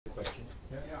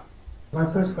My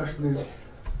first question is,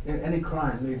 any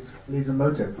crime needs a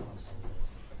motive.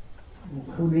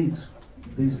 Who needs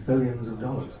these billions of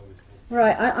dollars?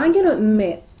 Right, I'm going to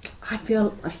admit, I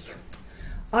feel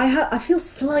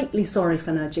slightly sorry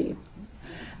for Najib,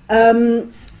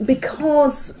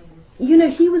 because, you know,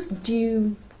 he was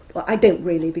due. Well, I don't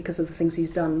really, because of the things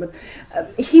he's done, but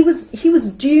he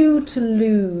was due to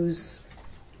lose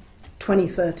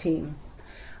 2013.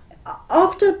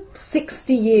 After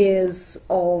 60 years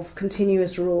of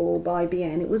continuous rule by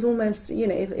BN, it was almost, you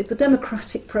know, if the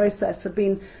democratic process had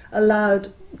been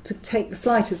allowed to take the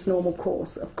slightest normal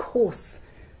course, of course,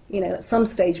 you know, at some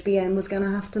stage BN was going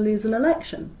to have to lose an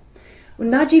election. Well,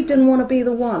 Najib didn't want to be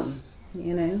the one,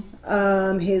 you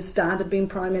know. His dad had been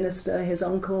Prime Minister, his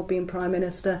uncle had been Prime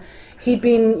Minister. He'd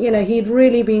been, you know, he'd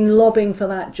really been lobbying for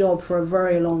that job for a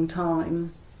very long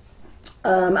time.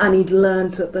 And he'd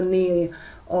learnt at the knee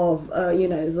of, you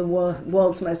know, the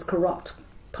world's most corrupt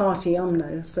party,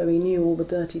 UMNO, so he knew all the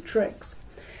dirty tricks.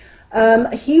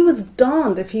 He was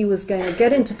darned if he was going to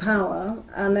get into power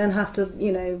and then have to,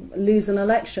 you know, lose an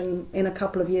election in a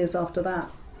couple of years after that.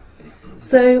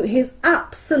 So his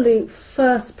absolute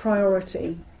first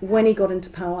priority when he got into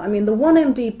power, I mean, the one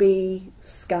MDB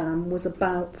scam was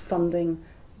about funding,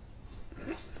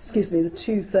 the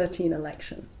 2013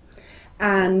 election.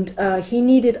 And he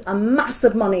needed a mass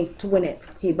of money to win it,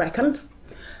 he reckoned,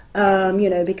 you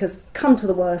know, because come to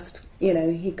the worst, you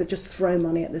know, he could just throw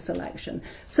money at this election.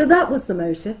 So that was the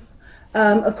motive.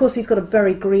 Of course, he's got a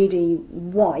very greedy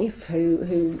wife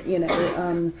who you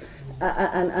know,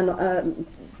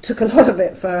 took a lot of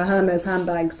it for Hermes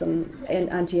handbags and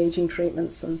anti-aging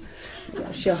treatments, and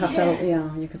yeah, she'll have to,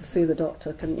 yeah, you could sue the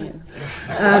doctor, couldn't you?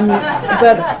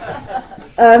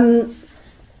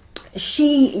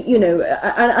 She, you know,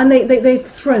 and they've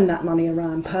thrown that money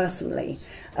around personally.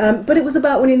 But it was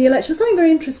about winning the election. Something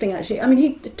very interesting, actually. I mean,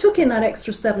 he took in that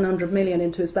extra 700 million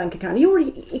into his bank account. He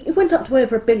went up to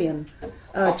over $1 billion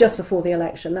just before the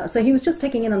election. So he was just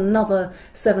taking in another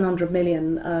 700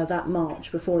 million that March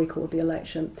before he called the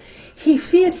election. He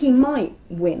feared he might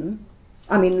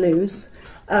lose.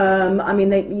 I mean,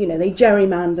 they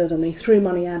gerrymandered and they threw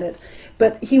money at it.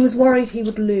 But he was worried he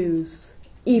would lose,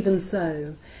 even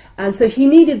so. And so he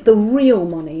needed the real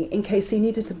money in case he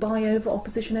needed to buy over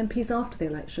opposition MPs after the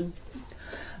election.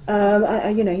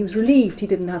 You know, he was relieved he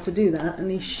didn't have to do that, and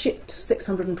he shipped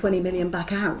 620 million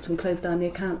back out and closed down the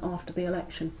account after the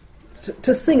election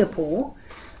to Singapore,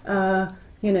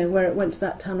 you know, where it went to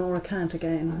that Tanor account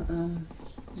again.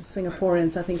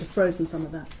 Singaporeans, I think, have frozen some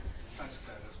of that. Thanks,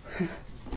 Claire. That's very